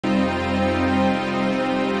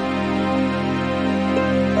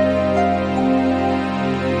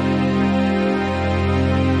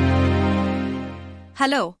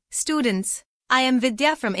Hello, students. I am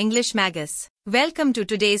Vidya from English Magus. Welcome to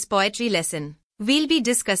today's poetry lesson. We'll be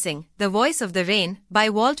discussing The Voice of the Rain by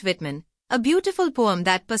Walt Whitman, a beautiful poem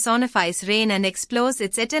that personifies rain and explores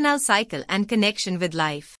its eternal cycle and connection with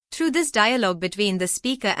life. Through this dialogue between the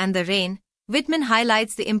speaker and the rain, Whitman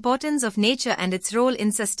highlights the importance of nature and its role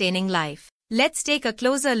in sustaining life. Let's take a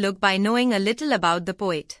closer look by knowing a little about the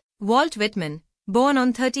poet. Walt Whitman, born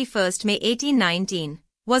on 31st May 1819,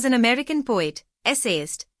 was an American poet,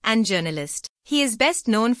 essayist, and journalist. He is best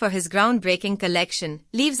known for his groundbreaking collection,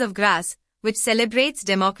 Leaves of Grass, which celebrates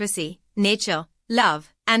democracy, nature,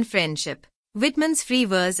 love, and friendship. Whitman's free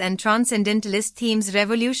verse and transcendentalist themes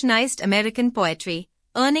revolutionized American poetry,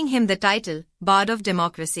 earning him the title, Bard of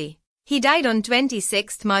Democracy. He died on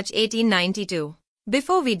 26 March 1892.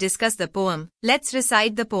 Before we discuss the poem, let's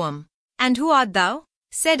recite the poem. "And who art thou?"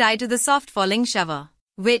 said I to the soft falling shower,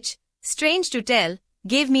 which, strange to tell,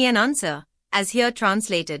 gave me an answer, as here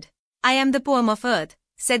translated. "I am the poem of earth,"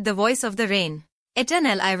 said the voice of the rain.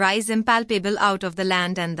 "Eternal I rise impalpable out of the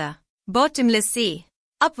land and the bottomless sea,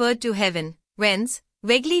 upward to heaven, whence,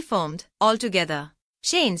 vaguely formed, altogether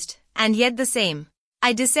changed, and yet the same,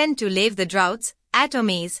 I descend to lave the droughts,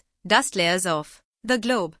 atomies, dust layers of the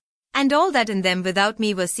globe, and all that in them without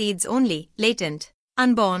me were seeds only, latent,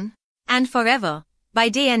 unborn, and forever, by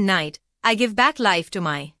day and night, I give back life to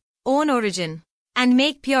my own origin, and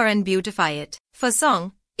make pure and beautify it, for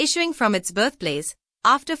song, issuing from its birthplace,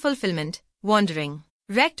 after fulfillment, wandering,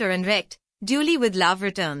 wrecked or unwrecked, duly with love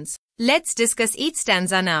returns." Let's discuss each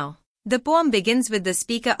stanza now. The poem begins with the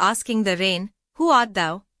speaker asking the rain, "Who art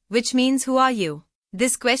thou?" which means who are you?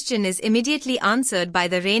 This question is immediately answered by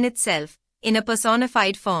the rain itself, in a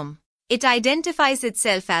personified form. It identifies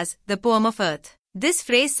itself as the poem of earth. This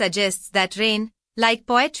phrase suggests that rain, like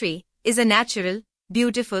poetry, is a natural,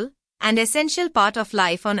 beautiful, and essential part of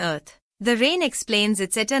life on earth. The rain explains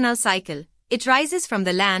its eternal cycle. It rises from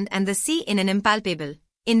the land and the sea in an impalpable,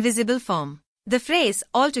 invisible form. The phrase,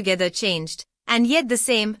 altogether changed, and yet the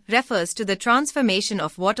same, refers to the transformation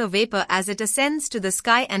of water vapor as it ascends to the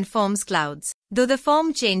sky and forms clouds. Though the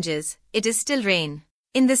form changes, it is still rain.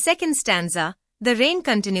 In the second stanza, the rain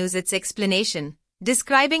continues its explanation,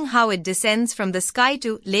 describing how it descends from the sky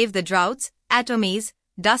to lave the droughts, atomies,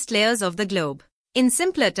 dust layers of the globe. In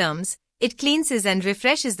simpler terms, it cleanses and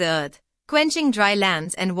refreshes the earth, quenching dry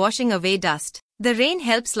lands and washing away dust. The rain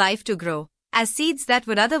helps life to grow, as seeds that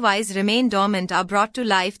would otherwise remain dormant are brought to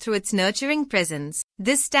life through its nurturing presence.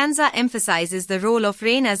 This stanza emphasizes the role of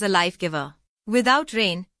rain as a life giver. Without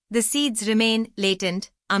rain, the seeds remain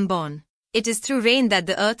latent, unborn. It is through rain that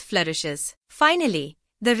the earth flourishes. Finally,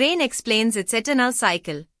 the rain explains its eternal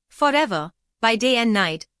cycle. Forever, by day and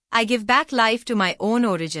night, I give back life to my own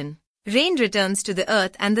origin. Rain returns to the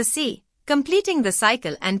earth and the sea, completing the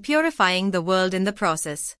cycle and purifying the world in the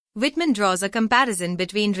process. Whitman draws a comparison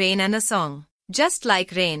between rain and a song. Just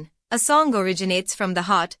like rain, a song originates from the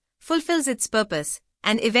heart, fulfills its purpose,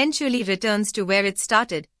 and eventually returns to where it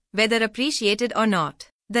started, whether appreciated or not.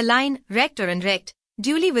 The line, "wrecked or unwrecked,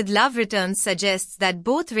 duly with love returns," suggests that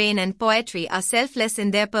both rain and poetry are selfless in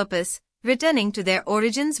their purpose, returning to their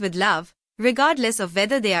origins with love, regardless of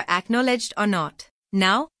whether they are acknowledged or not.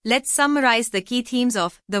 Now, let's summarize the key themes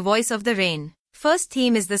of The Voice of the Rain. First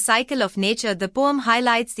theme is the cycle of nature. The poem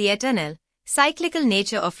highlights the eternal, cyclical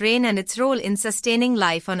nature of rain and its role in sustaining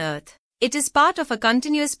life on earth. It is part of a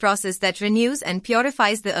continuous process that renews and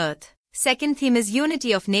purifies the earth. Second theme is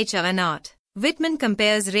unity of nature and art. Whitman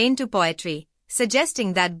compares rain to poetry,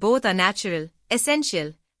 suggesting that both are natural,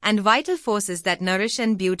 essential, and vital forces that nourish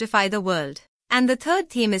and beautify the world. And the third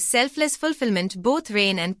theme is selfless fulfillment. Both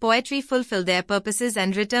rain and poetry fulfill their purposes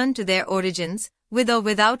and return to their origins, with or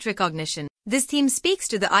without recognition. This theme speaks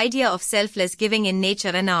to the idea of selfless giving in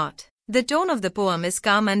nature and art. The tone of the poem is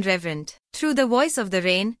calm and reverent. Through the voice of the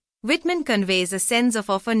rain, Whitman conveys a sense of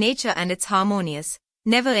awe for nature and its harmonious,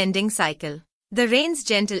 never-ending cycle. The rain's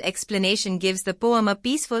gentle explanation gives the poem a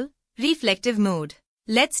peaceful, reflective mood.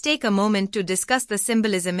 Let's take a moment to discuss the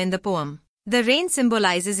symbolism in the poem. The rain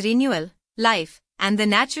symbolizes renewal, life, and the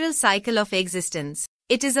natural cycle of existence.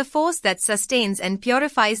 It is a force that sustains and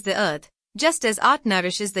purifies the earth, just as art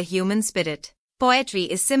nourishes the human spirit. Poetry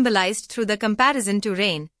is symbolized through the comparison to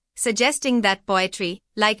rain, suggesting that poetry,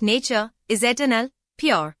 like nature, is eternal,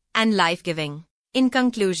 pure, and life-giving. In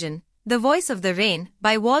conclusion, The Voice of the Rain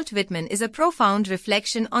by Walt Whitman is a profound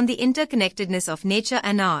reflection on the interconnectedness of nature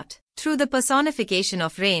and art. Through the personification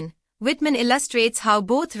of rain, Whitman illustrates how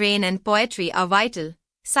both rain and poetry are vital,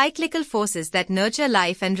 cyclical forces that nurture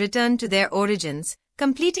life and return to their origins,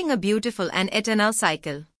 completing a beautiful and eternal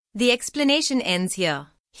cycle. The explanation ends here.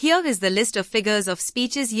 Here is the list of figures of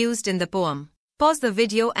speeches used in the poem. Pause the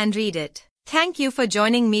video and read it. Thank you for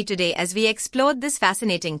joining me today as we explored this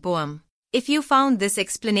fascinating poem. If you found this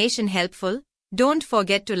explanation helpful, don't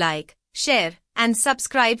forget to like, share, and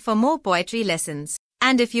subscribe for more poetry lessons.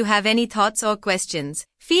 And if you have any thoughts or questions,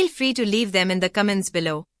 feel free to leave them in the comments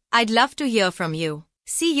below. I'd love to hear from you.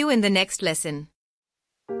 See you in the next lesson.